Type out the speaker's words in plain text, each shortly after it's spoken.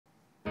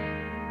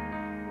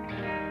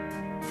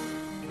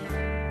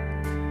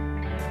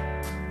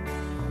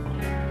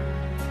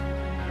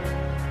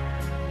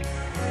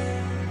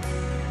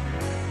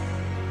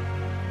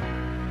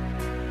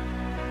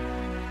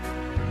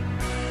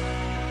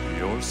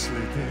you're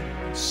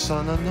sleeping,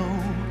 son, I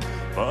know,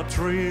 but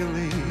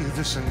really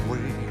this ain't way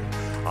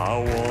I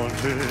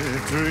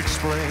wanted to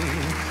explain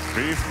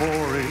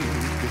before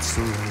it gets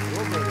too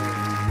late.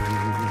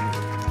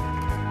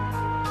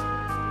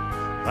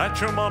 That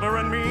your mother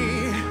and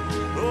me,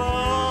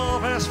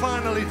 love has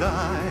finally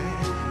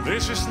died.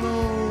 This is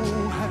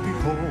no happy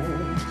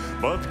home,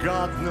 but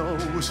God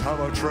knows how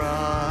I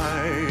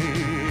tried.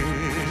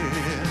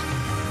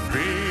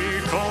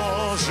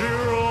 Because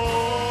you're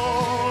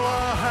all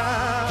I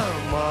have,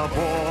 my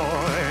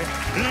boy.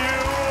 You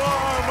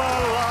are my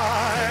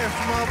life,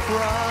 my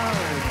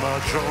pride, my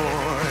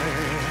joy.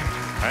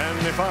 And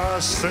if I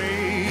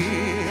stay,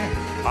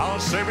 I'll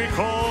stay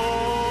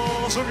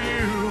because of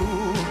you,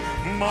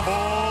 my boy.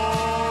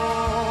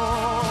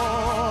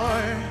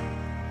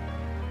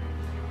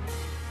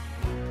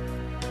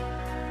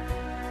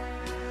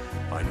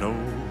 I know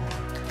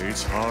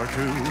it's hard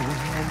to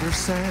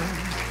understand.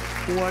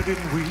 Why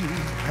didn't we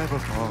have a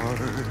part?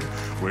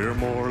 We're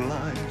more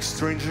like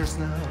strangers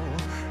now,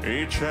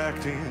 each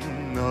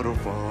acting out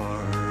of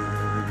part.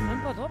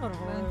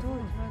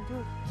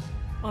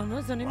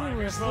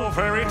 It's no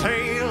fairy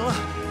tale,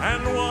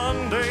 and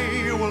one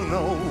day you will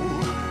know.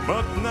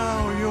 But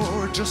now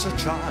you're just a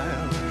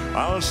child.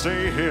 I'll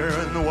stay here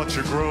and watch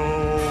you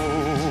grow.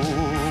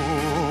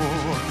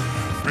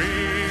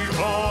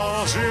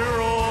 Because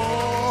you're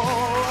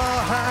all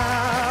I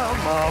have,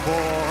 my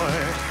boy.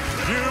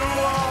 You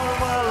are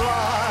my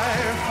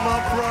life, my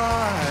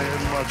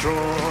pride, my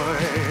joy.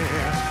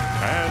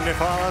 And if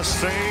I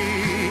stay,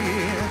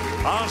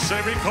 I'll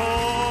stay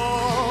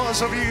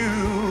because of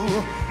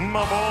you,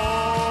 my boy.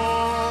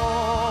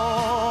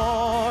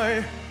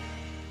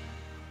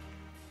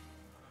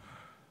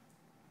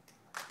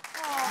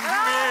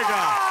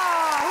 Mega!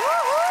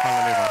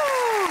 Hvala lepa.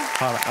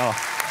 Hvala.